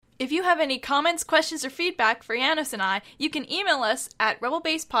If you have any comments, questions, or feedback for Janos and I, you can email us at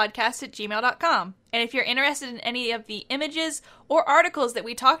rebelbasedpodcast@gmail.com. And if you're interested in any of the images or articles that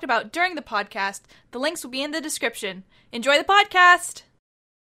we talked about during the podcast, the links will be in the description. Enjoy the podcast!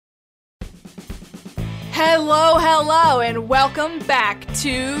 Hello, and welcome back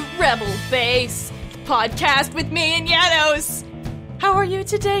to Rebel Base Podcast with me and Janos. How are you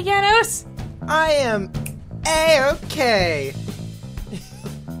today, Janos? I am A-okay.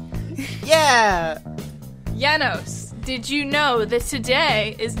 Yeah. Janos, did you know that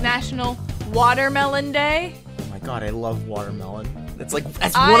today is National Watermelon Day? Oh my god, I love watermelon. That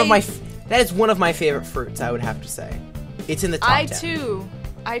is one of my favorite fruits, I would have to say. It's in the top 10.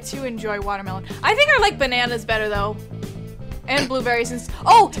 I too enjoy watermelon. I think I like bananas better though. And blueberries and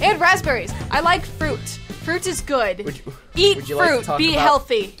raspberries. I like fruit. Fruit is good. Eat fruit. Be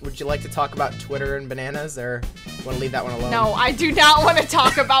healthy. Would you like to talk about Twitter and bananas, or want to leave that one alone? No, I do not want to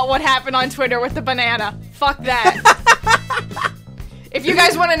talk about what happened on Twitter with the banana. Fuck that. If you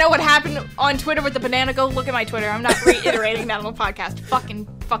guys want to know what happened on Twitter with the banana, go look at my Twitter. I'm not reiterating that on the podcast.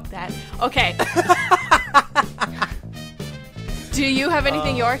 Fuck that. Okay. Do you have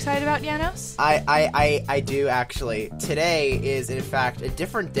anything you're excited about, Janos? I do, actually. Today is, in fact, a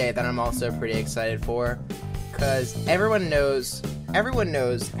different day that I'm also pretty excited for, because everyone knows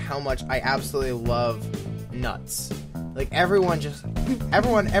how much I absolutely love nuts. Like, everyone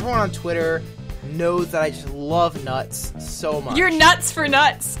on Twitter knows that I just love nuts so much. You're nuts for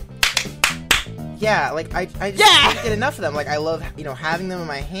nuts! Yeah, like, I just can't get enough of them. Like, I love, having them in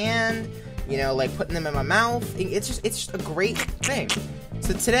my hand, like putting them in my mouth. It's just a great thing.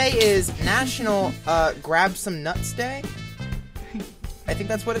 So today is National Grab Some Nuts Day. I think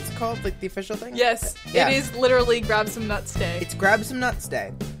that's what it's called, like the official thing? Yes, yeah. It is literally Grab Some Nuts Day. It's Grab Some Nuts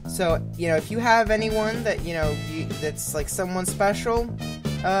Day. So, if you have anyone that, that's like someone special,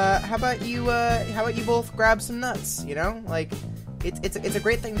 how about you both grab some nuts, Like, it's a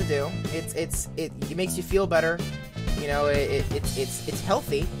great thing to do. It makes you feel better. It's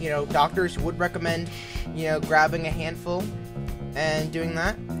healthy. Doctors would recommend, grabbing a handful and doing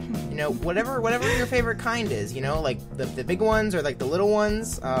that. Whatever your favorite kind is, like the big ones or like the little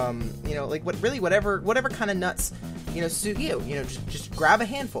ones, like whatever kind of nuts, suit you. Just grab a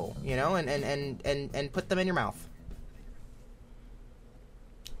handful, and put them in your mouth.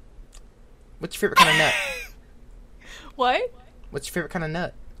 What's your favorite kind of nut? What? What's your favorite kind of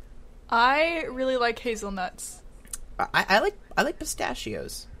nut? I really like hazelnuts. I like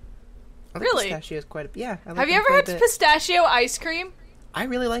pistachios. Really? Pistachios quite a bit. Yeah. Have you ever had pistachio ice cream? I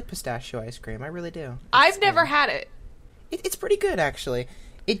really like pistachio ice cream. I really do. I've never had it. It's pretty good, actually.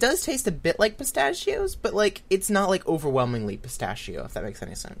 It does taste a bit like pistachios, but like it's not like overwhelmingly pistachio, if that makes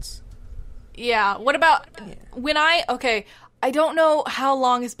any sense. Yeah. What about when I don't know how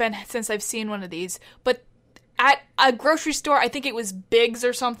long it's been since I've seen one of these, but at a grocery store, I think it was Biggs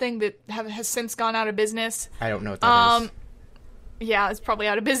or something that has since gone out of business. I don't know what that is. Yeah, it's probably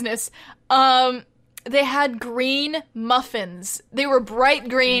out of business. They had green muffins. They were bright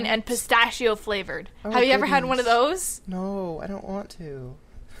green and pistachio flavored. Have you ever had one of those? No, I don't want to.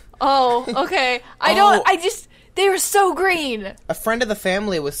 Oh, okay. They were so green. A friend of the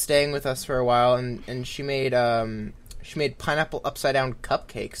family was staying with us for a while, and she made pineapple upside down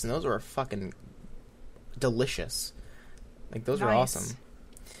cupcakes, and those were fucking delicious. Like, those were awesome.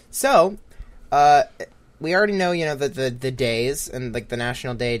 So, we already know, the days and like the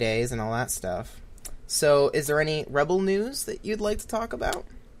National Days and all that stuff. So, is there any Rebel news that you'd like to talk about?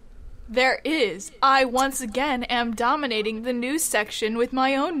 There is. I once again am dominating the news section with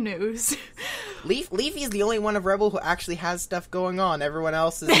my own news. Leafy is the only one of Rebel who actually has stuff going on. Everyone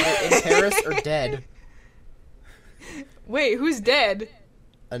else is either in Paris or dead. Wait, who's dead?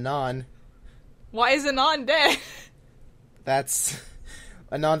 Anon. Why is Anon dead?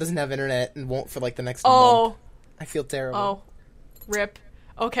 Anon doesn't have internet and won't for like the next month. I feel terrible. Oh, rip.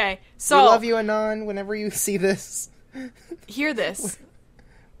 Okay, so... We love you, Anon, whenever you see this. Hear this.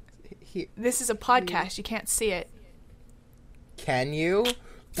 This is a podcast, you can't see it. Can you?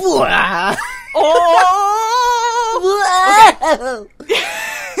 Oh!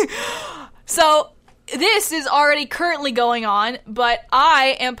 So... This is already currently going on, but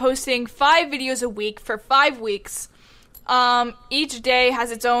I am posting 5 videos a week for 5 weeks. Each day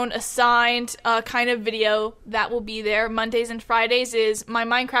has its own assigned kind of video that will be there. Mondays and Fridays is my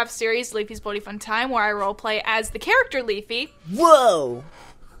Minecraft series, Leafy's Bloody Fun Time, where I roleplay as the character Leafy. Whoa!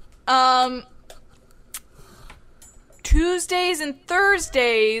 Tuesdays and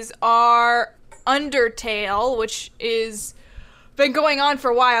Thursdays are Undertale, which is been going on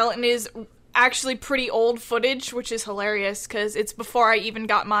for a while and is actually pretty old footage, which is hilarious because it's before I even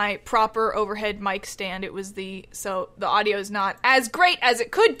got my proper overhead mic stand. So the audio is not as great as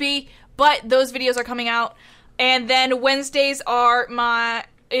it could be, but those videos are coming out. And then Wednesdays are my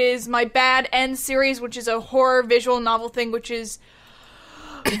Bad End series, which is a horror visual novel thing, which is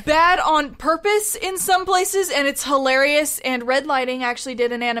bad on purpose in some places, and it's hilarious. And Red Lighting actually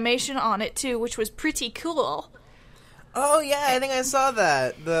did an animation on it too, which was pretty cool. Oh yeah, I think I saw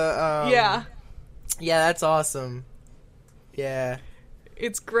that. Yeah, that's awesome. Yeah,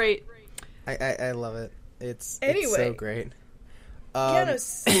 it's great. I love it. It's so great.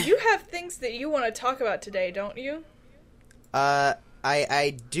 Janos, you have things that you want to talk about today, don't you?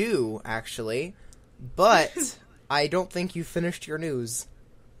 I do actually, but I don't think you finished your news.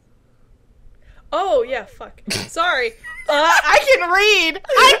 Oh, yeah, fuck. Sorry. I can read!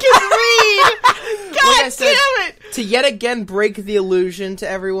 God damn it! To yet again break the illusion to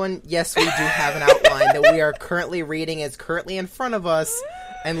everyone, yes, we do have an outline that we are currently reading. It's currently in front of us,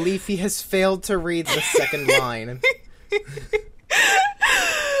 and Leafy has failed to read the second line.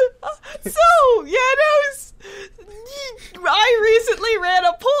 So, Janos, I recently ran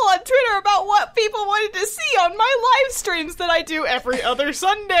a poll on Twitter about what people wanted to see on my live streams that I do every other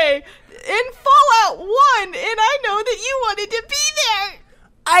Sunday in Fallout 1, and I know that you wanted to be there.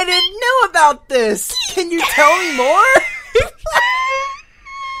 I didn't know about this. Can you tell me more?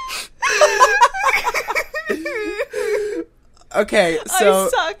 Okay, so I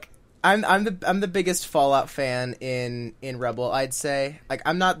suck. I'm the biggest Fallout fan in Rebel, I'd say. Like,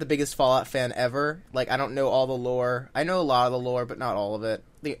 I'm not the biggest Fallout fan ever. Like, I don't know all the lore. I know a lot of the lore, but not all of it.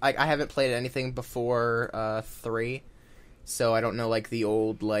 I haven't played anything before 3, so I don't know, like, the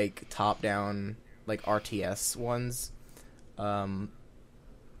old, like, top-down, like, RTS ones.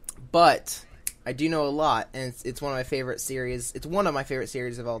 But I do know a lot, and it's one of my favorite series. It's one of my favorite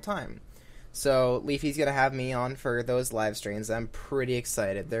series of all time. So Leafy's gonna have me on for those live streams. I'm pretty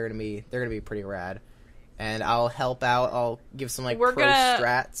excited. They're gonna be pretty rad, and I'll help out. I'll give some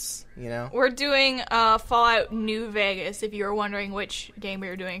strats. You know, we're doing Fallout New Vegas. If you were wondering which game we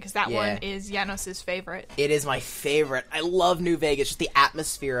were doing, because that one is Janos's favorite. It is my favorite. I love New Vegas. Just the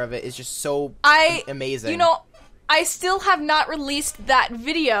atmosphere of it is just so amazing. You know, I still have not released that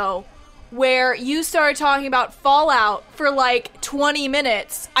video where you started talking about Fallout for like 20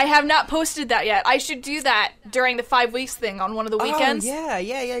 minutes. I have not posted that yet. I should do that during the 5 weeks thing on one of the weekends. Oh,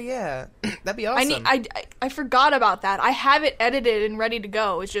 yeah. That'd be awesome. I forgot about that. I have it edited and ready to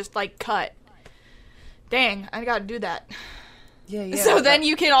go. It's just like cut. Dang, I gotta do that. Yeah. So then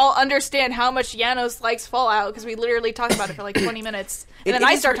you can all understand how much Janos likes Fallout, because we literally talk about it for like 20 minutes. And then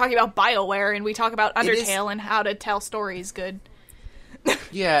I start talking about BioWare, and we talk about Undertale and how to tell stories good.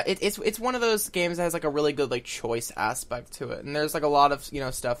 Yeah, it's one of those games that has like a really good like choice aspect to it, and there's like a lot of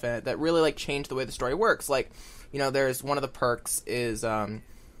stuff in it that really like change the way the story works. Like, there's one of the perks is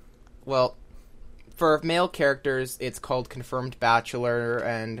for male characters it's called Confirmed Bachelor,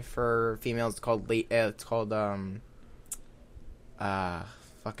 and for females it's called I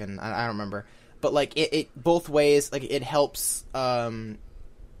don't remember, but like it both ways, like it helps like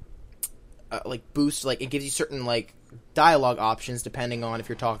boost, like it gives you certain like dialogue options depending on if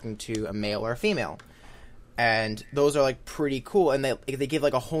you're talking to a male or a female, and those are like pretty cool, and they give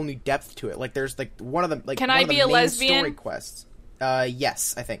like a whole new depth to it. Like there's like one of the like can one I of the be a main lesbian story quests.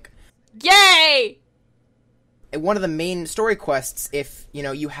 Yes, I think. Yay! One of the main story quests, if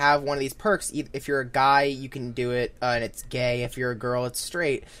you have one of these perks, if you're a guy you can do it, and it's gay. If you're a girl it's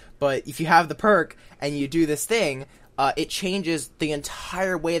straight. But if you have the perk and you do this thing, it changes the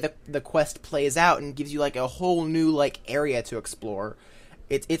entire way the quest plays out and gives you like a whole new like area to explore.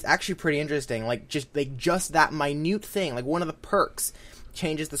 It's actually pretty interesting. Like just that minute thing, like one of the perks,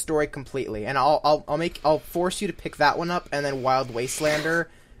 changes the story completely. And I'll force you to pick that one up, and then Wild Wastelander,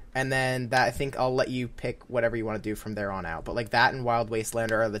 and then that I think I'll let you pick whatever you want to do from there on out. But like that and Wild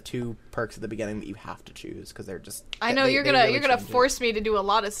Wastelander are the two perks at the beginning that you have to choose, because they're just. I know you're gonna force me to do a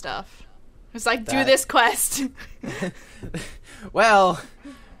lot of stuff. It's like, do this quest. Well,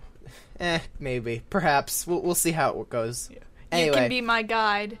 maybe, perhaps. We'll see how it goes. Yeah. Anyway, you can be my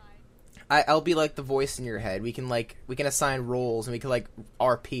guide. I'll be like the voice in your head. We can assign roles, and we can like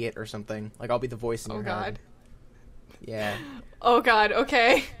RP it or something. Like I'll be the voice in your head. Oh god. Yeah. Oh god.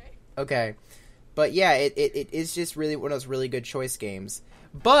 Okay. Okay, but yeah, it is just really one of those really good choice games.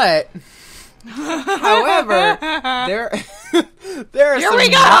 But, however, there are Here we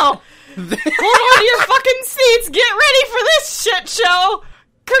go. Hold on to your fucking seats. Get ready for this shit show.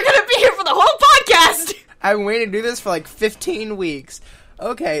 We're gonna be here for the whole podcast. I've been waiting to do this for like 15 weeks.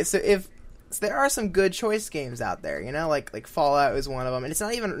 Okay, so there are some good choice games out there, you know, like Fallout is one of them, and it's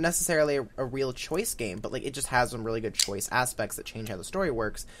not even necessarily a real choice game, but like it just has some really good choice aspects that change how the story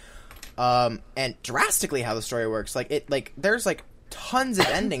works, and drastically how the story works. There's like tons of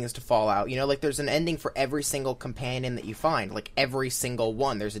endings to Fallout, you know, like there's an ending for every single companion that you find, like every single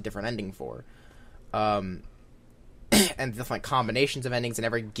one there's a different ending for, and different combinations of endings, and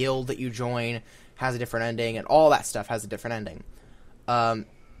every guild that you join has a different ending, and all that stuff has a different ending.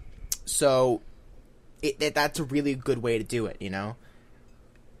 So that's a really good way to do it, you know?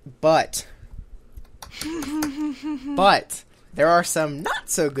 But there are some not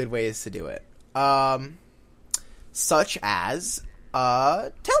so good ways to do it. Such as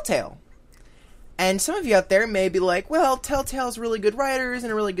Telltale. And some of you out there may be like, well, Telltale's really good writers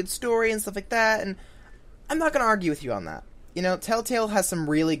and a really good story and stuff like that, and I'm not going to argue with you on that. You know, Telltale has some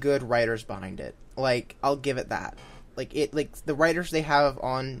really good writers behind it. Like, I'll give it that. Like the writers they have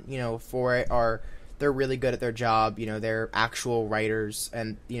on, you know, for it they're really good at their job, you know, they're actual writers,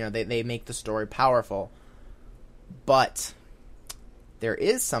 and, you know, they make the story powerful. But there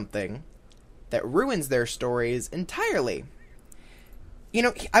is something that ruins their stories entirely. You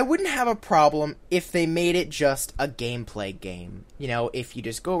know, I wouldn't have a problem if they made it just a gameplay game. You know, if you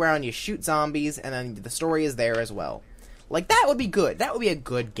just go around, you shoot zombies, and then the story is there as well. Like, that would be good. That would be a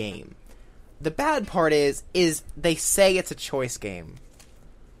good game. The bad part is they say it's a choice game.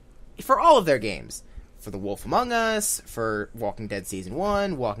 For all of their games. For The Wolf Among Us, for Walking Dead Season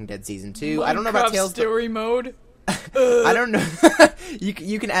 1, Walking Dead Season 2. Minecraft I don't know about Tales... story mode. I don't know.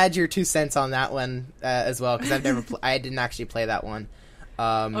 You can add your 2 cents on that one as well, because I didn't actually play that one.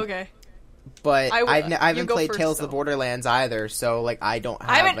 Okay. But I haven't played Tales of the Borderlands either, so like I don't have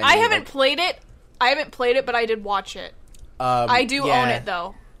I haven't played it. I haven't played it, but I did watch it. I do own it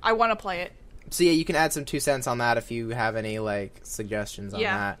though. I want to play it. So yeah, you can add some 2 cents on that if you have any like suggestions on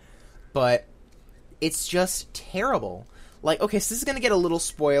that. But it's just terrible. Like, okay, so this is gonna get a little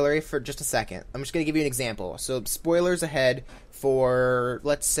spoilery for just a second. I'm just gonna give you an example. So spoilers ahead for,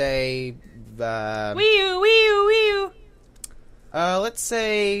 let's say, Wii U. Let's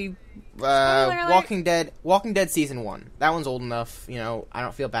say Walking Dead Season 1. That one's old enough, you know, I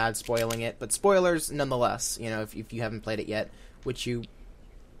don't feel bad spoiling it, but spoilers nonetheless, you know, if you haven't played it yet, which you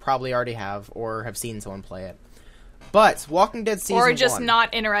probably already have, or have seen someone play it. But Walking Dead Season 1... Or just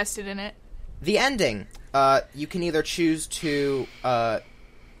not interested in it. The ending, you can either choose to, at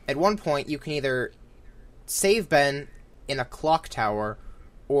one point, you can either save Ben in a clock tower,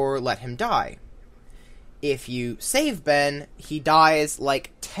 or let him die. If you save Ben, he dies,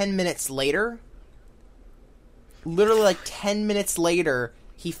 like, 10 minutes later. Literally, like, 10 minutes later,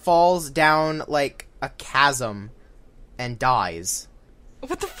 he falls down, like, a chasm and dies.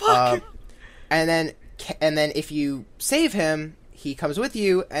 What the fuck? And then if you save him, he comes with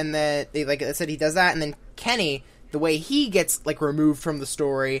you, and then, like I said, he does that, and then Kenny, the way he gets, like, removed from the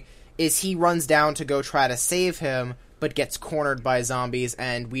story is he runs down to go try to save him, but gets cornered by zombies,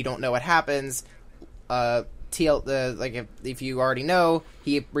 and we don't know what happens. If you already know,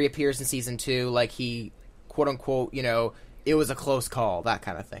 he reappears in Season 2, like he, quote-unquote, you know, it was a close call, that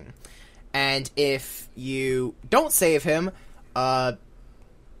kind of thing. And if you don't save him, about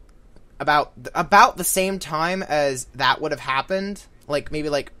the same time as that would have happened, like, maybe,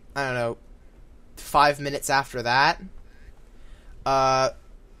 like, I don't know, 5 minutes after that,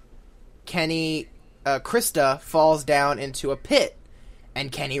 Krista falls down into a pit,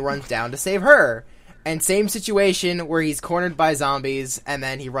 and Kenny runs down to save her. And same situation where he's cornered by zombies, and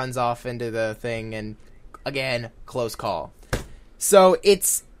then he runs off into the thing, and again, close call. So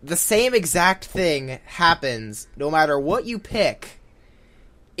it's the same exact thing happens no matter what you pick.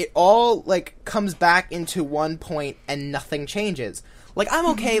 It all, like, comes back into one point and nothing changes. Like, I'm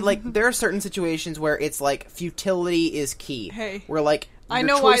okay, like, there are certain situations where it's like futility is key. Hey. Where, like, I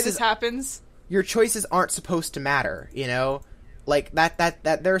know why this happens. Your choices aren't supposed to matter, you know? Like, that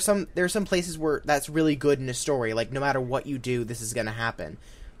there are some places where that's really good in a story. Like, no matter what you do, this is gonna happen.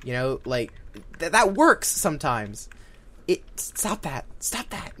 You know, like, that works sometimes. Stop that.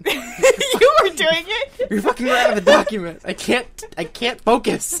 You were doing it? You're fucking around with the document. I can't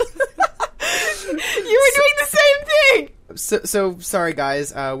focus. You were doing the same thing! So sorry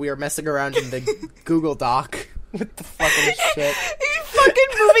guys, we are messing around in the Google Doc with the fucking shit. He's fucking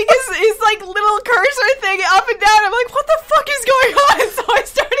moving his like little cursor thing up and down. I'm like, what the fuck is going on? So I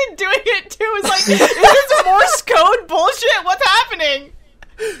started doing it too. It's like, is this Morse code bullshit? What's happening?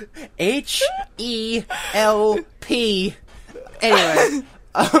 HELP. Anyway,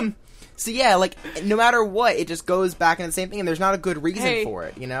 so yeah, like, no matter what, it just goes back into the same thing, and there's not a good reason for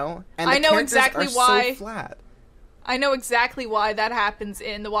it, you know? And the I know exactly why. So flat. I know exactly why that happens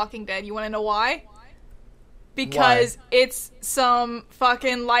in The Walking Dead. You want to know why? Because it's some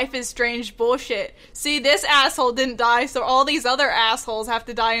fucking Life is Strange bullshit. See, this asshole didn't die, so all these other assholes have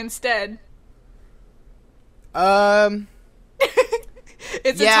to die instead. It's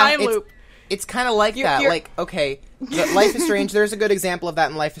a time loop. It's kind of like that. Like, okay, Life is Strange, there's a good example of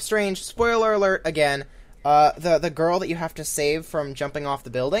that in Life is Strange. Spoiler alert, again. The girl that you have to save from jumping off the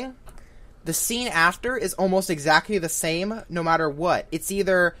building, the scene after is almost exactly the same no matter what. It's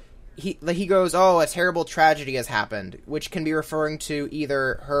either he goes, oh, a terrible tragedy has happened, which can be referring to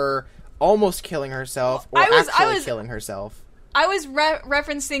either her almost killing herself or actually killing herself. I was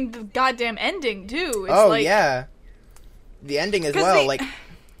referencing the goddamn ending, too. It's yeah. The ending as well,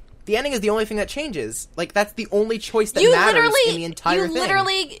 the ending is the only thing that changes. Like, that's the only choice that matters in the entire thing.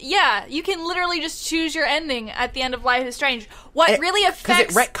 You can literally just choose your ending at the end of Life is Strange. What really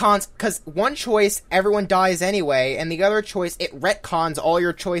affects... Because it retcons... Because one choice, everyone dies anyway, and the other choice, it retcons all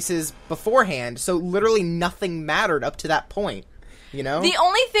your choices beforehand, so literally nothing mattered up to that point. You know? The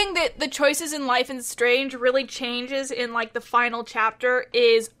only thing that the choices in Life is Strange really changes in, like, the final chapter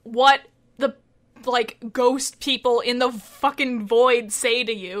is what the... like, ghost people in the fucking void say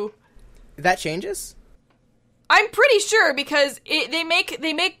to you. That changes? I'm pretty sure, because they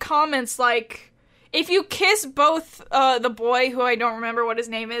make comments like, if you kiss both the boy, who I don't remember what his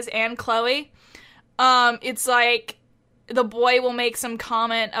name is, and Chloe, it's like, the boy will make some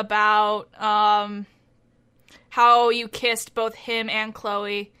comment about how you kissed both him and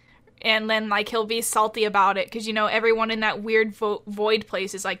Chloe, and then, like, he'll be salty about it, because, you know, everyone in that weird void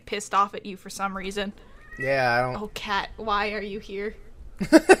place is, like, pissed off at you for some reason. Yeah, I don't... Oh, Kat, why are you here?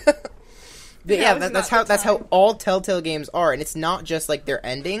 That's how all Telltale games are, and it's not just, like, their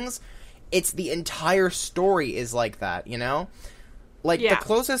endings, it's the entire story is like that, you know? Like, the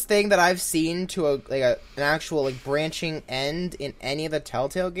closest thing that I've seen to an actual, like, branching end in any of the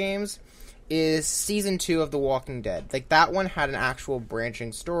Telltale games is Season 2 of The Walking Dead. Like, that one had an actual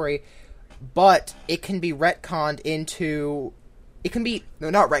branching story, but it can be retconned into... It can be... No,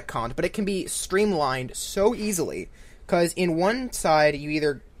 not retconned, but it can be streamlined so easily. Because in one side, you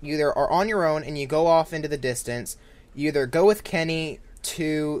either are on your own and you go off into the distance, you either go with Kenny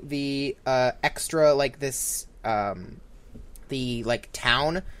to the extra, like, this... the, like,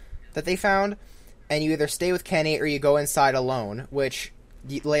 town that they found, and you either stay with Kenny or you go inside alone, which...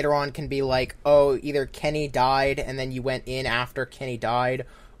 later on can be like, oh, either Kenny died and then you went in after Kenny died,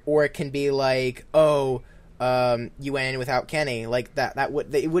 or it can be like, oh, you went in without Kenny. Like,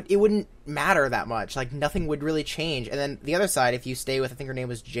 it wouldn't matter that much. Like, nothing would really change. And then the other side, if you stay with, I think her name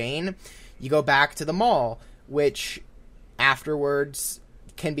was Jane, you go back to the mall, which afterwards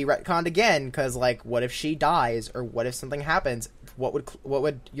can be retconned again, because, like, what if she dies, or what if something happens? What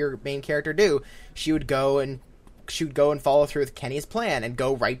would your main character do? She would go and follow through with Kenny's plan and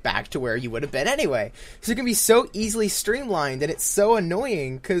go right back to where you would have been anyway. So it can be so easily streamlined, and it's so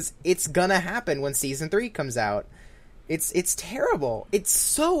annoying because it's gonna happen when Season 3 comes out. It's terrible. It's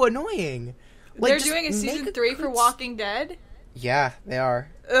so annoying. Like, they're doing a Season 3 for Walking Dead? Yeah, they are.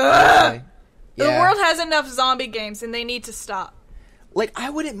 Ugh! Yeah. The world has enough zombie games, and they need to stop. Like, I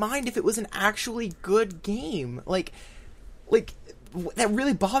wouldn't mind if it was an actually good game. Like... that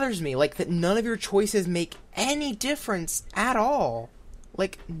really bothers me, like, that none of your choices make any difference at all.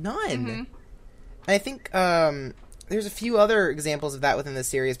 Like, none. Mm-hmm. And I think, there's a few other examples of that within the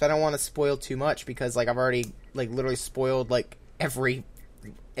series, but I don't want to spoil too much, because, like, I've already, like, literally spoiled, like, every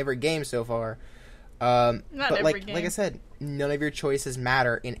game so far. Not but, every like, game. Like I said, none of your choices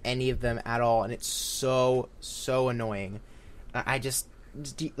matter in any of them at all, and it's so, so annoying. I just,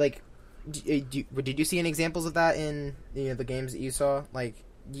 like... Did you see any examples of that in the games that you saw? Like,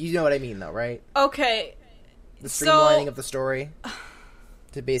 you know what I mean, though, right? Okay. The streamlining of the story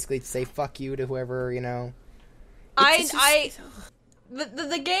to basically say fuck you to whoever, you know. The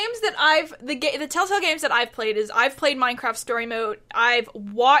games that the Telltale games that I've played is I've played Minecraft Story Mode, I've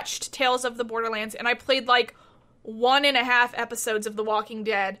watched Tales of the Borderlands, and I played like 1.5 episodes of The Walking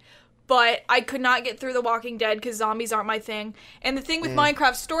Dead. But I could not get through The Walking Dead because zombies aren't my thing. And the thing with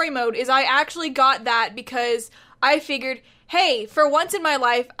Minecraft Story Mode is I actually got that because I figured, hey, for once in my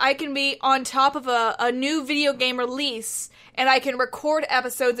life, I can be on top of a new video game release, and I can record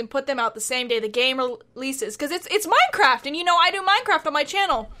episodes and put them out the same day the game releases. Because it's Minecraft, and I do Minecraft on my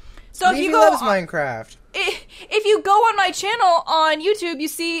channel. So if you go loves Minecraft. If you go on my channel on YouTube, you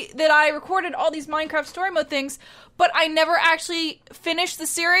see that I recorded all these Minecraft Story Mode things, but I never actually finished the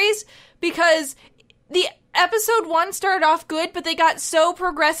series because the episode 1 started off good, but they got so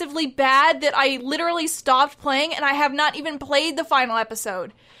progressively bad that I literally stopped playing, and I have not even played the final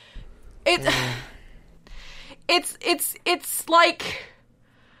episode. It's it's like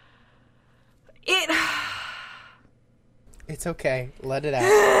it. It's okay. Let it out.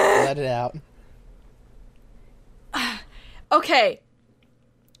 Let it out. Okay.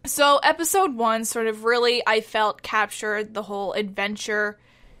 So episode 1 sort of really, I felt, captured the whole adventure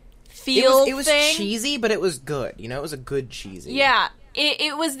feel It was thing. cheesy, but it was good. You know, it was a good cheesy. Yeah.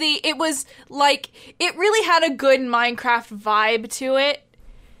 It was like, it really had a good Minecraft vibe to it.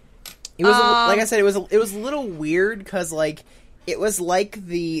 It was, like I said, it was a little weird, because, like, it was like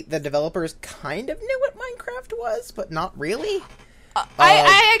the developers kind of knew what Minecraft was, but not really.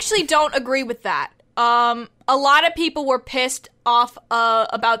 I actually don't agree with that. A lot of people were pissed off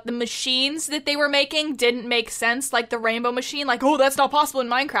about the machines that they were making didn't make sense, like the rainbow machine. Like, oh, that's not possible in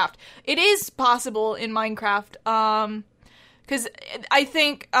Minecraft. It is possible in Minecraft. Because I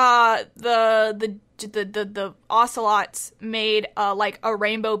think the Ocelots made like a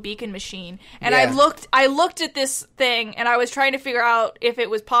rainbow beacon machine, and Yeah. I looked at this thing, and I was trying to figure out if it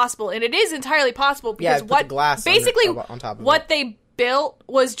was possible, and it is entirely possible because put the glass basically on top of what it. they built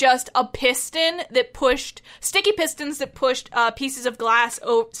was just a piston that pushed sticky pistons that pushed pieces of glass,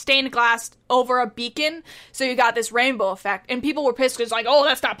 stained glass, over a beacon, so you got this rainbow effect, and people were pissed because like, oh,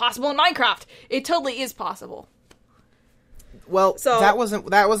 that's not possible in Minecraft. It totally is possible. Well, So- that wasn't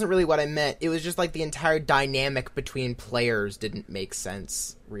really what I meant. It was just like the entire dynamic between players didn't make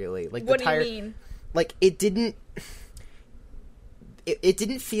sense, really. Like What do you mean? Like it didn't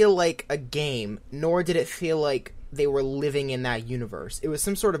feel like a game, nor did it feel like they were living in that universe. It was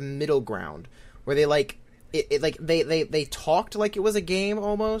some sort of middle ground where they like they talked like it was a game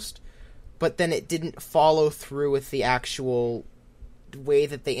almost, but then it didn't follow through with the actual way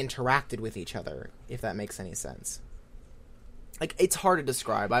that they interacted with each other, if that makes any sense. Like, it's hard to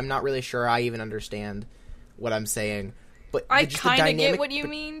describe. I'm not really sure I even understand what I'm saying. But I just the kind of dynamic- get what you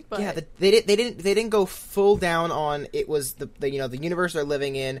mean, but yeah, they didn't go full down on it was the universe they're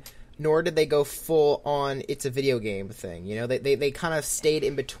living in, nor did they go full on it's a video game thing. You know, they kind of stayed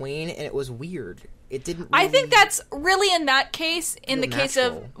in between, and it was weird. It didn't. I really think that's really in that case, in the feel case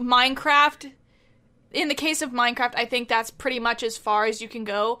of natural. Minecraft. In the case of Minecraft, I think that's pretty much as far as you can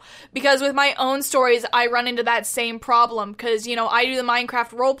go. Because with my own stories, I run into that same problem. Because, you know, I do the Minecraft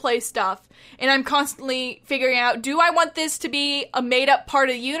roleplay stuff. And I'm constantly figuring out, do I want this to be a made-up part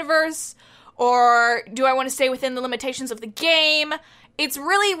of the universe? Or do I want to stay within the limitations of the game? It's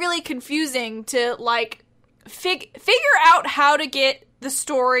really, really confusing to, like, figure out how to get the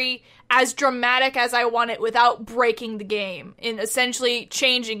story as dramatic as I want it without breaking the game. And essentially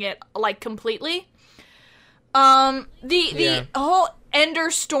changing it, like, completely. The whole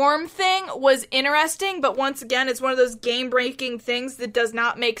Ender Storm thing was interesting, but once again, it's one of those game-breaking things that does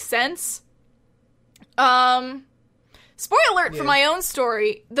not make sense. Spoiler alert for my own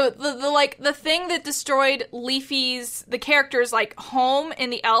story. The thing that destroyed Leafy's, the character's, like, home in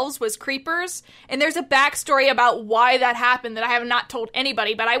the elves was creepers, and there's a backstory about why that happened that I have not told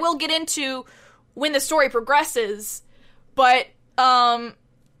anybody, but I will get into when the story progresses. But,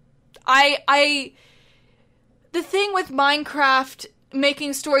 the thing with Minecraft,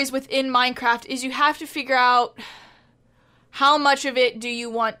 making stories within Minecraft, is you have to figure out how much of it do you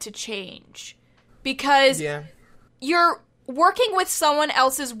want to change. Because you're working with someone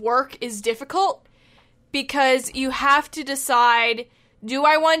else's work is difficult, because you have to decide, do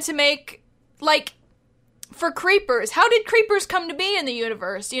I want to make, like, for creepers, how did creepers come to be in the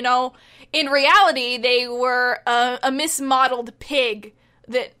universe? You know, in reality, they were a mismodeled pig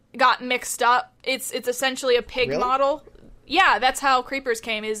that got mixed up. It's essentially a pig model. Yeah, that's how creepers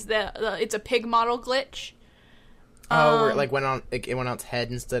came. Is it's a pig model glitch. Oh, where it like went on its head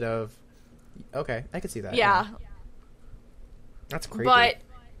instead of. Okay, I could see that. Yeah. That's creepy. But,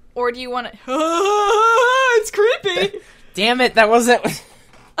 or do you want to? It's creepy. Damn it! That wasn't.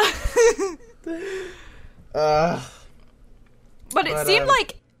 But it seemed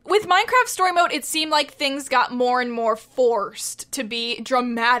like, with Minecraft Story Mode, it seemed like things got more and more forced to be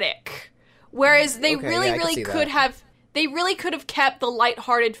dramatic. Whereas they really could have kept the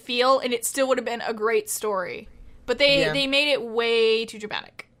lighthearted feel, and it still would have been a great story. But they made it way too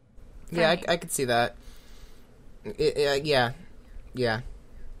dramatic. Yeah, I could see that. Yeah.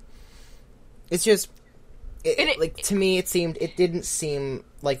 It's just, to me, it didn't seem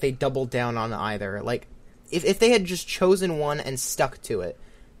like they doubled down on either. Like, if they had just chosen one and stuck to it,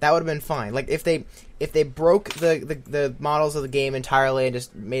 that would have been fine. Like, if they broke the models of the game entirely and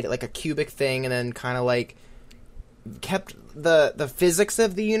just made it like a cubic thing, and then kind of like kept the physics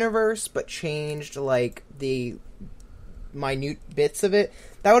of the universe but changed like the minute bits of it,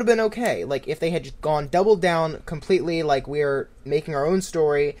 that would have been okay. Like, if they had just doubled down completely, like, we're making our own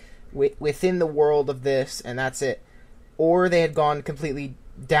story, within the world of this, and that's it. Or they had gone completely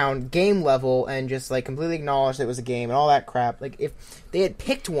down game level and just, like, completely acknowledged it was a game and all that crap. Like, if they had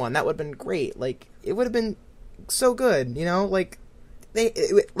picked one, that would have been great. Like, it would have been so good, you know? Like, let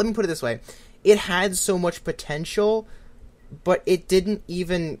me put it this way. It had so much potential, but it didn't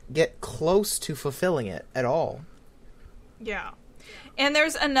even get close to fulfilling it at all. Yeah. And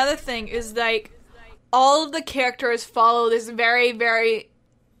there's another thing, is, like, all of the characters follow this very, very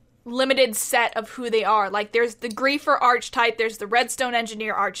limited set of who they are. Like, there's the Griefer archetype, there's the Redstone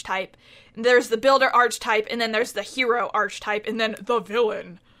Engineer archetype, there's the Builder archetype, and then there's the Hero archetype, and then the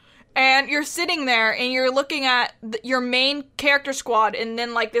Villain. And you're sitting there, and you're looking at your main character squad, and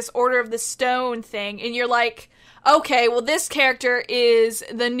then, like, this Order of the Stone thing, and you're like, okay, well, this character is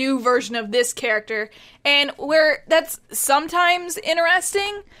the new version of this character, and that's sometimes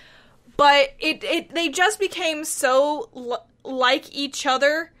interesting, but they just became so like each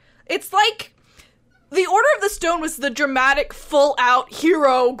other. It's like the Order of the Stone was the dramatic, full-out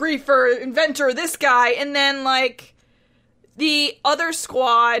hero, griefer, inventor, this guy, and then, like, the other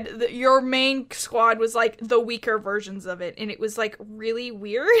squad, your main squad, was, like, the weaker versions of it, and it was, like, really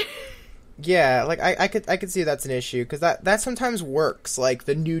weird. Yeah, like, I could see that's an issue, because that sometimes works, like,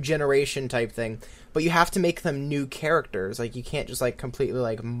 the new generation type thing, but you have to make them new characters. Like, you can't just, like, completely,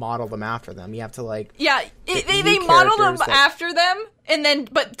 like, model them after them. You have to, like... Yeah, they modeled them after them, and then,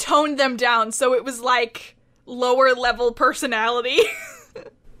 but toned them down, so it was, like, lower-level personality.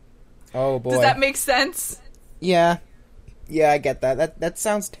 Oh, boy. Does that make sense? Yeah. Yeah, I get that. That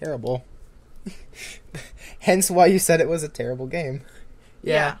sounds terrible. Hence why you said it was a terrible game.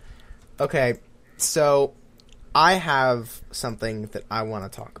 Yeah. Okay, so I have something that I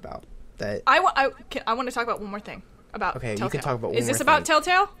want to talk about. That I want to talk about one more thing about Okay, Telltale. you can talk about one more thing. Is this about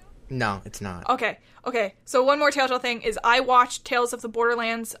Telltale? No, it's not. Okay. So one more Telltale thing is I watched Tales of the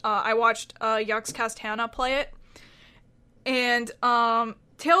Borderlands. I watched Yux Castana play it. And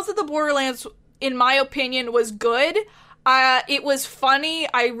Tales of the Borderlands, in my opinion, was good. It was funny.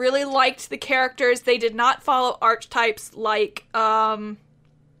 I really liked the characters. They did not follow archetypes like I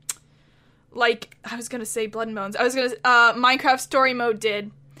was gonna say Blood and Bones. Minecraft Story Mode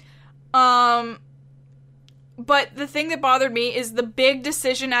did. But the thing that bothered me is the big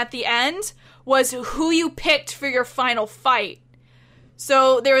decision at the end was who you picked for your final fight.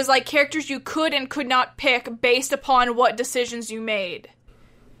 So there was, like, characters you could and could not pick based upon what decisions you made.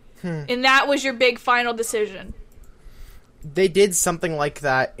 And that was your big final decision. They did something like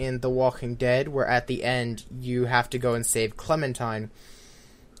that in The Walking Dead, where at the end you have to go and save Clementine,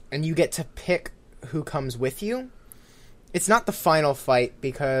 and you get to pick who comes with you. It's not the final fight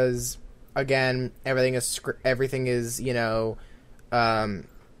because, again, everything is scripted,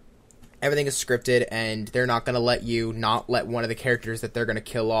 and they're not going to let you not let one of the characters that they're going to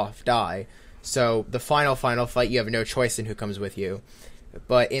kill off die. So the final fight, you have no choice in who comes with you.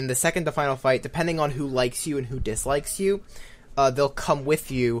 But in the second to final fight, depending on who likes you and who dislikes you, they'll come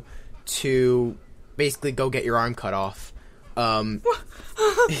with you to basically go get your arm cut off. Oh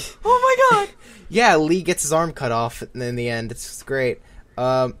my god! Yeah, Lee gets his arm cut off in the end. It's just great.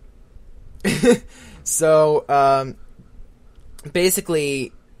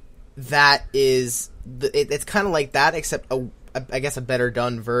 Basically, that is... it's kind of like that, except, I guess, a better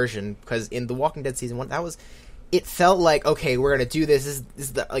done version. Because in The Walking Dead Season 1, it felt like, okay, we're going to do this. This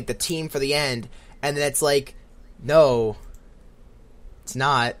is the team for the end. And then it's like, no, it's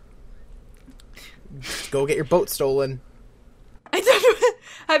not. Go get your boat stolen.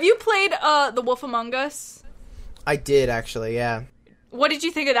 Have you played The Wolf Among Us? I did, actually, yeah. What did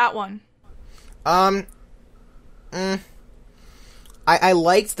you think of that one? I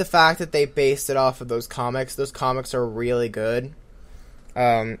liked the fact that they based it off of those comics. Those comics are really good.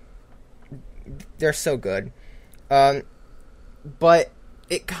 They're so good. But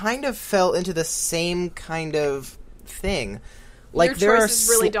it kind of fell into the same kind of thing. Like, your choices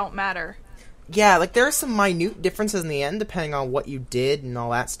really don't matter. Yeah, like, there are some minute differences in the end, depending on what you did and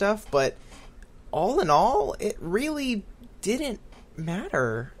all that stuff, but all in all, it really didn't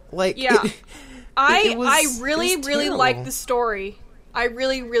matter. Like, yeah. I really like the story. I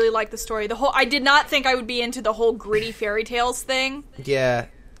really like the story. I did not think I would be into the whole gritty fairy tales thing. Yeah.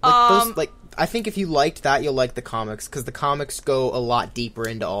 I think if you liked that, you'll like the comics, because the comics go a lot deeper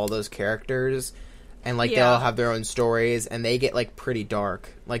into all those characters, and, like, they all have their own stories, and they get, like, pretty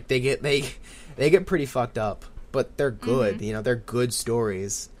dark. Like, they get pretty fucked up, but they're good. Mm-hmm. You know, they're good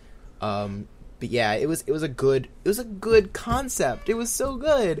stories. But yeah, it was a good concept. It was so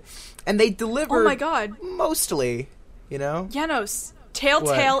good, and they delivered. Oh my god! Mostly, you know. Janos,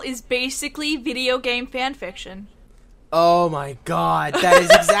 Telltale is basically video game fan fiction. Oh my god, that is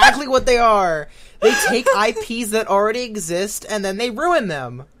exactly what they are. They take IPs that already exist and then they ruin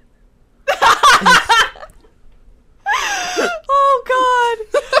them. Oh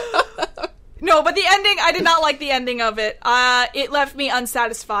god. No, but the ending, I did not like the ending of it. It left me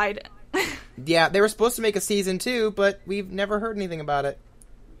unsatisfied. Yeah, they were supposed to make a season 2, but we've never heard anything about it.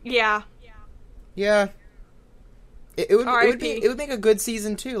 Yeah. Yeah. It would make a good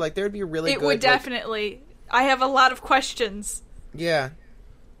season 2. Like, there would be a really good... It would definitely. I have a lot of questions. Yeah.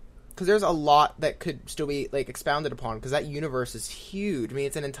 Because there's a lot that could still be, like, expounded upon, because that universe is huge. I mean,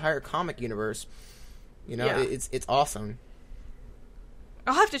 it's an entire comic universe. You know, yeah. It's awesome.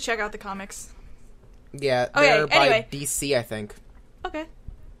 I'll have to check out the comics. Yeah, okay, they're by anyway. DC, I think. Okay.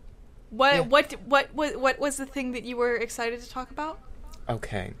 What was the thing that you were excited to talk about?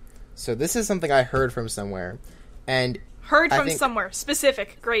 Okay. So this is something I heard from somewhere. And heard from somewhere.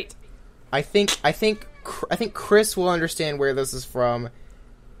 Specific. Great. I think Chris will understand where this is from,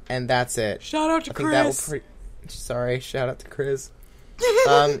 and that's it. Shout out to Chris. Sorry, shout out to Chris.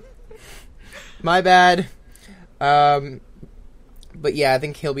 My bad. But yeah, I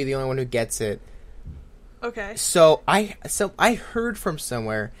think he'll be the only one who gets it. Okay. So I heard from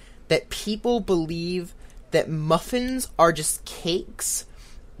somewhere that people believe that muffins are just cakes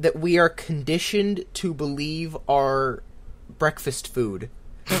that we are conditioned to believe are breakfast food.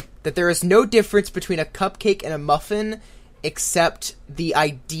 That there is no difference between a cupcake and a muffin except the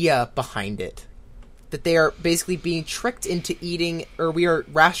idea behind it. That they are basically being tricked into eating, or we are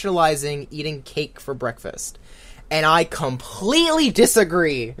rationalizing eating cake for breakfast. And I completely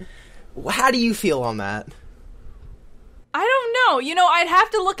disagree. How do you feel on that? I don't know. You know, I'd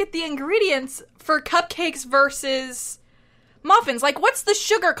have to look at the ingredients for cupcakes versus muffins. Like, what's the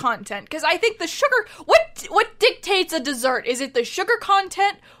sugar content? Because I think the sugar... What dictates a dessert? Is it the sugar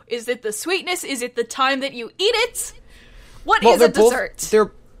content? Is it the sweetness? Is it the time that you eat it? What is a dessert?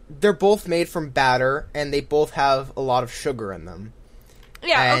 They're both made from batter, and they both have a lot of sugar in them.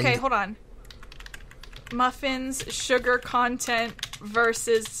 Yeah, okay, hold on. Muffins, sugar content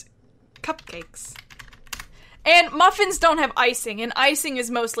versus cupcakes. And muffins don't have icing, and icing is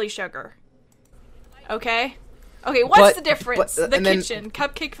mostly sugar. Okay? Okay, what's the difference?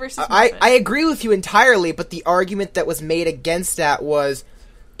 Cupcake versus muffin. I agree with you entirely, but the argument that was made against that was,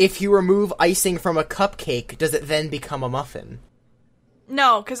 if you remove icing from a cupcake, does it then become a muffin?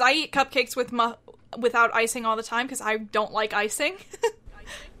 No, because I eat cupcakes without icing all the time, because I don't like icing.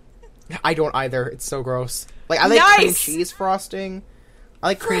 I don't either. It's so gross. Like, I like cream cheese frosting. I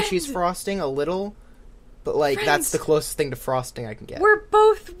like cream cheese frosting a little, but, like, that's the closest thing to frosting I can get. We're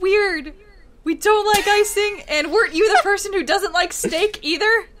both weird. We don't like icing, and weren't you the person who doesn't like steak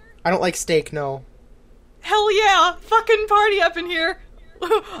either? I don't like steak, no. Hell yeah! Fucking party up in here.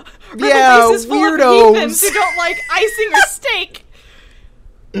 Yeah, weirdos who don't like icing or steak.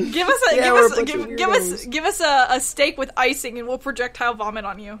 Give us a steak with icing, and we'll projectile vomit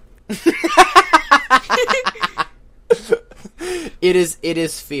on you. It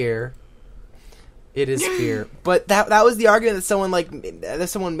is fear. It is fear. But that was the argument that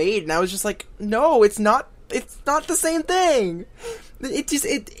someone made, and I was just like, no, it's not the same thing.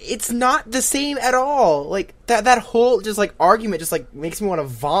 It's not the same at all. Like that whole just like argument just like makes me want to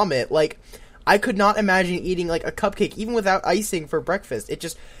vomit. Like, I could not imagine eating like a cupcake even without icing for breakfast. The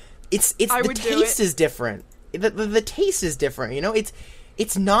taste is different. The taste is different, you know?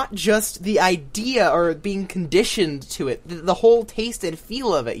 It's not just the idea or being conditioned to it. The whole taste and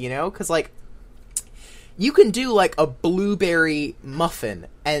feel of it, you know? Because, like, you can do, like, a blueberry muffin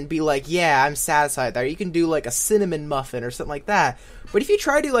and be like, yeah, I'm satisfied there. You can do, like, a cinnamon muffin or something like that. But if you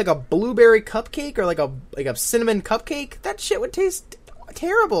try to do, like, a blueberry cupcake or, like a cinnamon cupcake, that shit would taste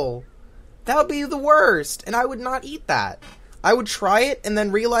terrible. That would be the worst. And I would not eat that. I would try it and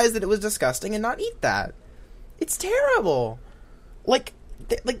then realize that it was disgusting and not eat that. It's terrible. Like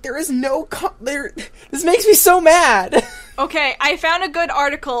there is no... This makes me so mad. Okay, I found a good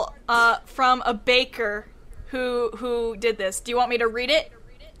article from a baker who did this. Do you want me to read it?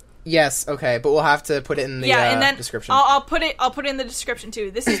 Yes, okay, but we'll have to put it in the and then description. I'll put it in the description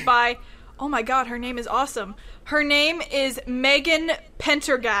too. This is by... Oh my god, her name is awesome. Her name is Megan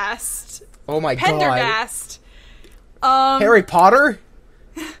Pendergast. Oh my god. Pendergast. Harry Potter?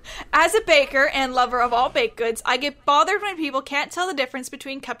 As a baker and lover of all baked goods, I get bothered when people can't tell the difference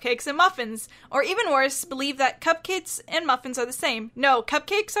between cupcakes and muffins, or even worse, believe that cupcakes and muffins are the same. No,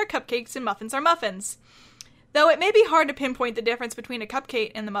 cupcakes are cupcakes and muffins are muffins. Though it may be hard to pinpoint the difference between a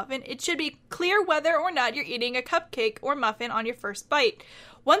cupcake and the muffin, it should be clear whether or not you're eating a cupcake or muffin on your first bite.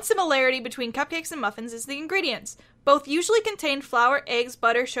 One similarity between cupcakes and muffins is the ingredients. Both usually contain flour, eggs,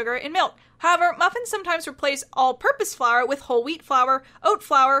 butter, sugar, and milk. However, muffins sometimes replace all-purpose flour with whole wheat flour, oat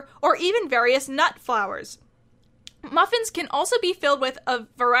flour, or even various nut flours. Muffins can also be filled with a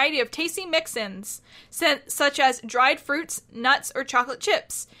variety of tasty mix-ins, such as dried fruits, nuts, or chocolate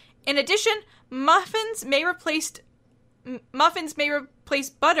chips. In addition, muffins may replace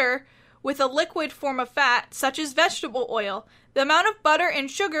butter with a liquid form of fat, such as vegetable oil. The amount of butter and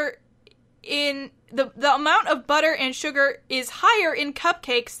sugar is higher in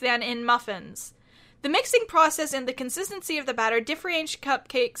cupcakes than in muffins. The mixing process and the consistency of the batter differentiates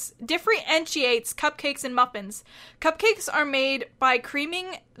cupcakes and muffins. Cupcakes are made by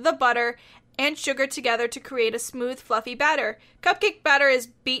creaming the butter and sugar together to create a smooth, fluffy batter. Cupcake batter is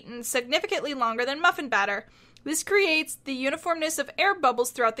beaten significantly longer than muffin batter. This creates the uniformness of air bubbles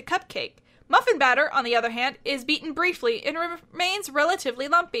throughout the cupcake. Muffin batter, on the other hand, is beaten briefly and remains relatively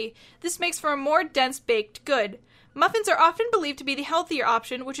lumpy. This makes for a more dense baked good. Muffins are often believed to be the healthier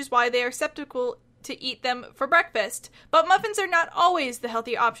option, which is why they are acceptable to eat them for breakfast. But muffins are not always the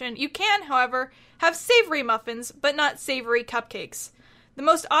healthier option. You can, however, have savory muffins, but not savory cupcakes. The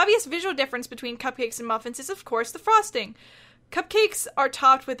most obvious visual difference between cupcakes and muffins is, of course, the frosting. Cupcakes are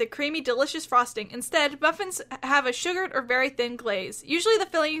topped with a creamy, delicious frosting. Instead, muffins have a sugared or very thin glaze. Usually the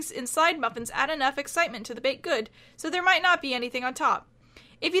fillings inside muffins add enough excitement to the baked good, so there might not be anything on top.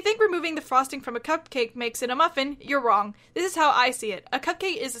 If you think removing the frosting from a cupcake makes it a muffin, you're wrong. This is how I see it. A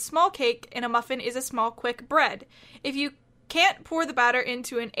cupcake is a small cake, and a muffin is a small, quick bread. If you can't pour the batter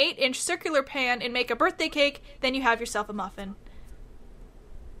into an 8-inch circular pan and make a birthday cake, then you have yourself a muffin.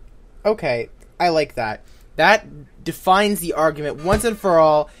 Okay, I like that. That defines the argument once and for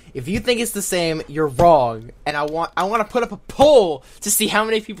all. If you think it's the same, you're wrong. And I want to put up a poll to see how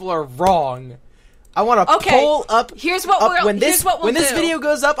many people are wrong. I want to poll up. Here's what we'll when this video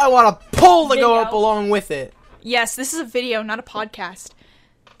goes up, I want a poll to go up along with it. Yes, this is a video, not a podcast.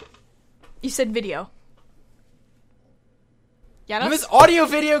 You said video. Yeah. When this audio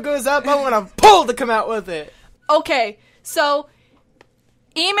video goes up, I want a poll to come out with it. Okay, so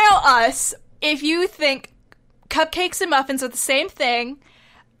email us if you think cupcakes and muffins are the same thing,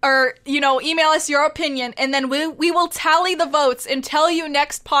 or, email us your opinion, and then we will tally the votes and tell you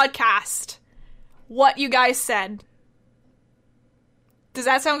next podcast what you guys said. Does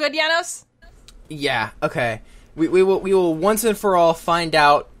that sound good, Janos? Yeah, okay. We will once and for all find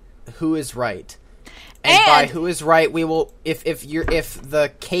out who is right. And by who is right, we will if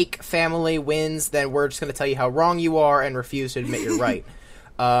the cake family wins, then we're just going to tell you how wrong you are and refuse to admit you're right.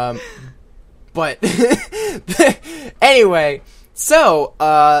 But anyway, so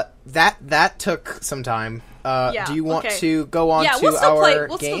that took some time. Do you want to go on to we'll still our play.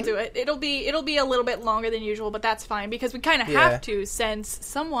 We'll game? still do it. It'll be a little bit longer than usual, but that's fine because we kind of have to since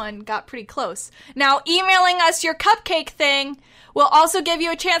someone got pretty close. Now, emailing us your cupcake thing will also give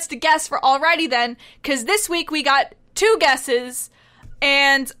you a chance to guess for Alrighty Then, because this week we got 2 guesses,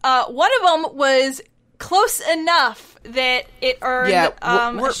 and one of them was close enough that it earned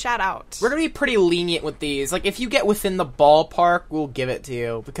a shout out. We're gonna be pretty lenient with these. Like, if you get within the ballpark, we'll give it to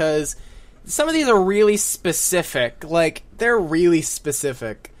you, because some of these are really specific. Like, they're really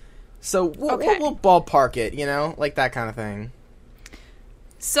specific. So we'll ballpark it, like that kind of thing.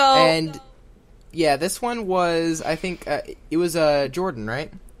 So, and yeah, this one was, I think, it was Jordan,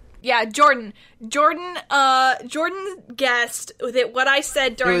 right? Yeah, Jordan guessed that what I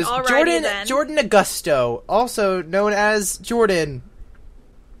said during Alrighty Then. Jordan Augusto, also known as Jordan.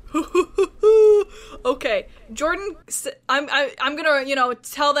 Okay, Jordan. I'm gonna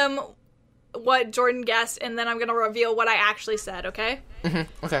tell them what Jordan guessed, and then I'm gonna reveal what I actually said. Okay.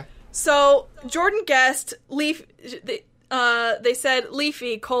 Mm-hmm. Okay. So Jordan guessed Leaf. They said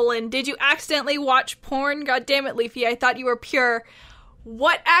Leafy : Did you accidentally watch porn? God damn it, Leafy! I thought you were pure.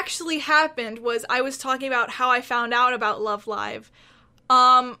 What actually happened was I was talking about how I found out about Love Live.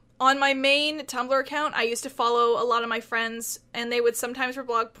 On my main Tumblr account, I used to follow a lot of my friends, and they would sometimes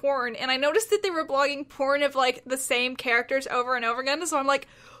reblog porn, and I noticed that they were blogging porn of, like, the same characters over and over again, so I'm like,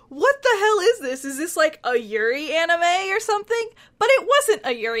 what the hell is this? Is this, like, a Yuri anime or something? But it wasn't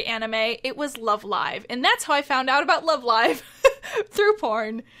a Yuri anime, it was Love Live, and that's how I found out about Love Live, through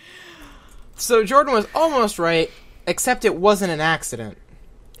porn. So Jordan was almost right, except it wasn't an accident.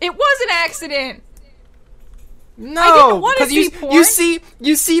 It was an accident! No, because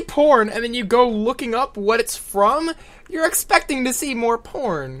you see porn, and then you go looking up what it's from. You're expecting to see more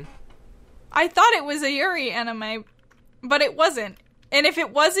porn. I thought it was a Yuri anime, but it wasn't. And if it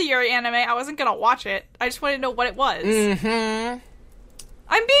was a Yuri anime, I wasn't gonna watch it. I just wanted to know what it was. Mm-hmm.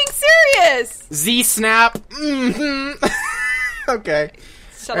 I'm being serious! Z-Snap. Mm-hmm. Okay.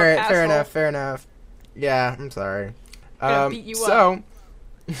 Shut All right, up, fair asshole. enough, fair enough. Yeah, I'm sorry. Gonna beat you so,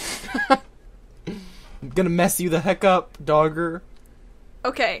 I'm gonna mess you the heck up, dogger.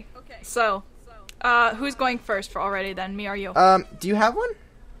 Okay, so, who's going first for already then, me or you? Do you have one?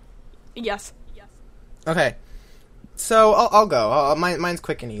 Yes. Okay. So, I'll go. Mine's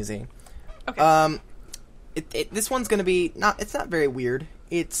quick and easy. Okay. This one's gonna be it's not very weird.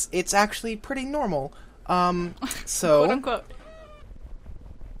 It's actually pretty normal. So. Quote unquote.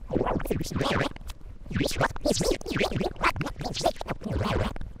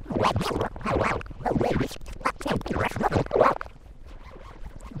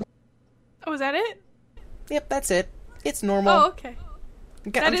 Oh, is that it? Yep, that's it. It's normal. Oh, okay.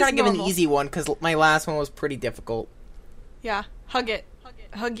 I'm That trying is to give an normal. easy one because my last one was pretty difficult. Yeah, hug it.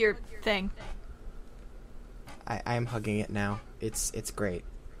 Hug your thing. I am hugging it now. It's great.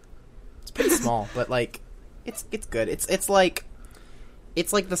 It's pretty small, but like, it's good. It's like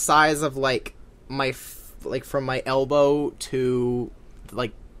the size of like from my elbow to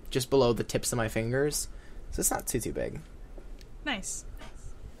like just below the tips of my fingers. So it's not too big. Nice.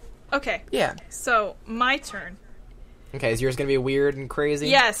 Okay, Yeah. so my turn. Okay, is yours gonna be weird and crazy?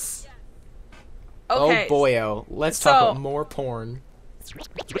 Yes. Okay. Oh boyo. Let's talk So- about more porn.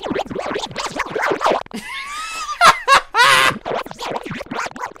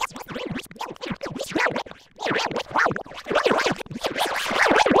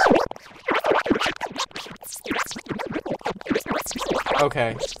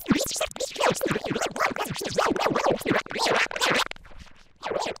 Okay.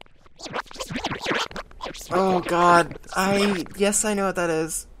 Oh god. Yes, I know what that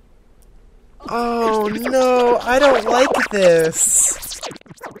is. Oh no, I don't like this.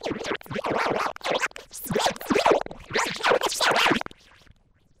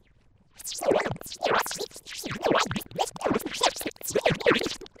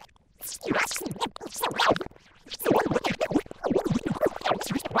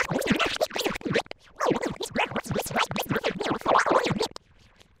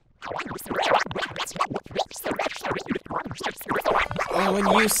 Oh,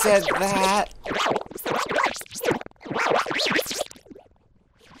 when you said that.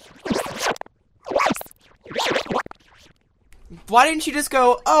 Why didn't you just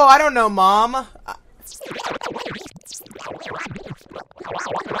go, oh, I don't know, Mom?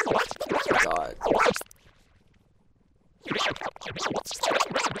 God.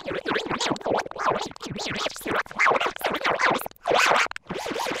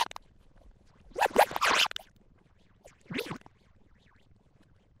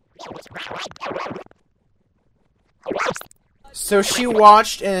 So she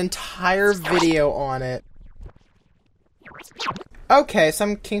watched an entire video on it. Okay, so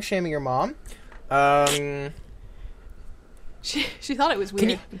I'm kink shaming your mom. She thought it was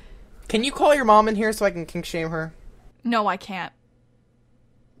weird. Can you call your mom in here so I can kink shame her? No, I can't.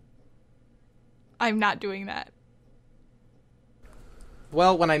 I'm not doing that.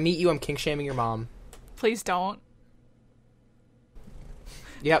 Well, when I meet you, I'm kink shaming your mom. Please don't.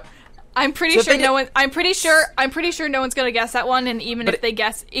 Yep. I'm pretty So sure thing no one. I'm pretty sure no one's gonna guess that one. And even if they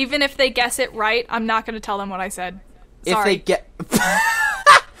guess it right, I'm not gonna tell them what I said. Sorry.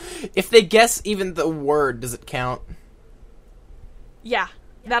 If they guess even the word, does it count? Yeah,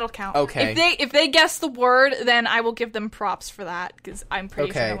 that'll count. Okay. If they guess the word, then I will give them props for that because I'm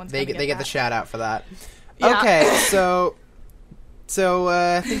pretty sure Okay, no one's they gonna get that. the shout out for that. Yeah. Okay, so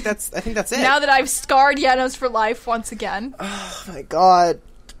I think that's it. Now that I've scarred Janos for life once again. Oh my god.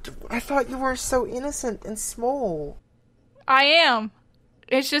 I thought you were so innocent and small. I am.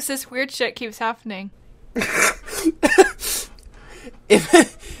 It's just this weird shit keeps happening.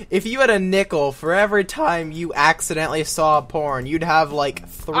 If you had a nickel for every time you accidentally saw porn, you'd have like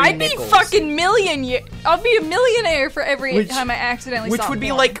 3 I'd nickels. be fucking I'll be a millionaire for every time I accidentally which saw would be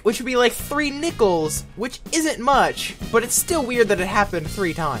porn. which would be like 3 nickels, which isn't much, but it's still weird that it happened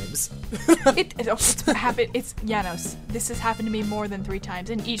 3 times. It's happened. It's Janos. This has happened to me more than 3 times,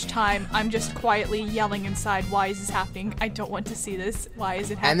 and each time I'm just quietly yelling inside, "Why is this happening? I don't want to see this. Why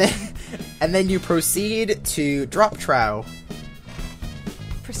is it happening?" and then you proceed to drop trow.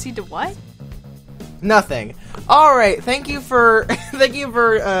 Proceed to what? Nothing. All right. Thank you for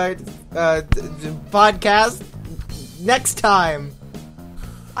podcast. Next time.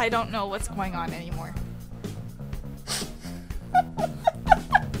 I don't know what's going on anymore.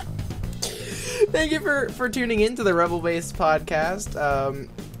 Thank you for tuning in to the Rebel Base podcast.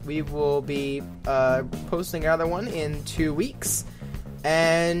 We will be posting another one in 2 weeks.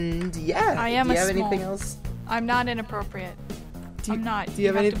 And yeah, I am do you a have small. anything else? I'm not inappropriate. I'm not. Do you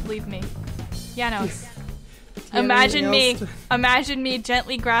have have any? to believe me. Janos. Do you have Imagine me. anything else Imagine me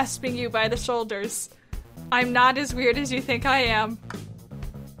gently grasping you by the shoulders. I'm not as weird as you think I am.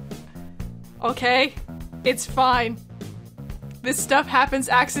 Okay? It's fine. This stuff happens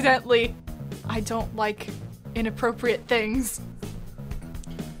accidentally. I don't like inappropriate things.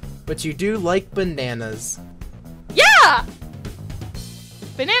 But you do like bananas. Yeah!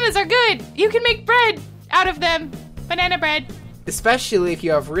 Bananas are good. You can make bread out of them. Banana bread. Especially if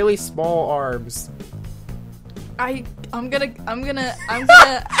you have really small arms. I'm gonna come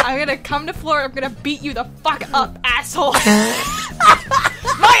to Florida. I'm gonna beat you the fuck up, asshole.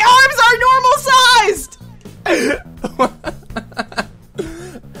 My arms are normal sized.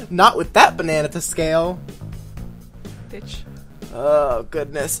 Not with that banana to scale. Bitch. Oh,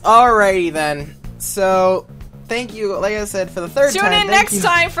 goodness. Alrighty then. So, thank you, like I said, for the third time. Tune in thank next you.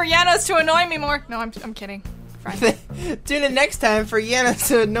 time for Janos to annoy me more. No, I'm kidding. Fine. Tune in next time for Yenna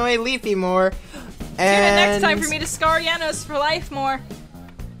to annoy Leafy more. Tune in next And time for me to scar Janos for life more.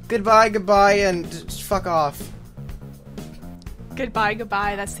 goodbye, and just fuck off. Goodbye.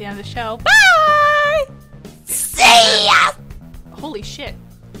 That's the end of the show. Bye! See ya! Holy shit.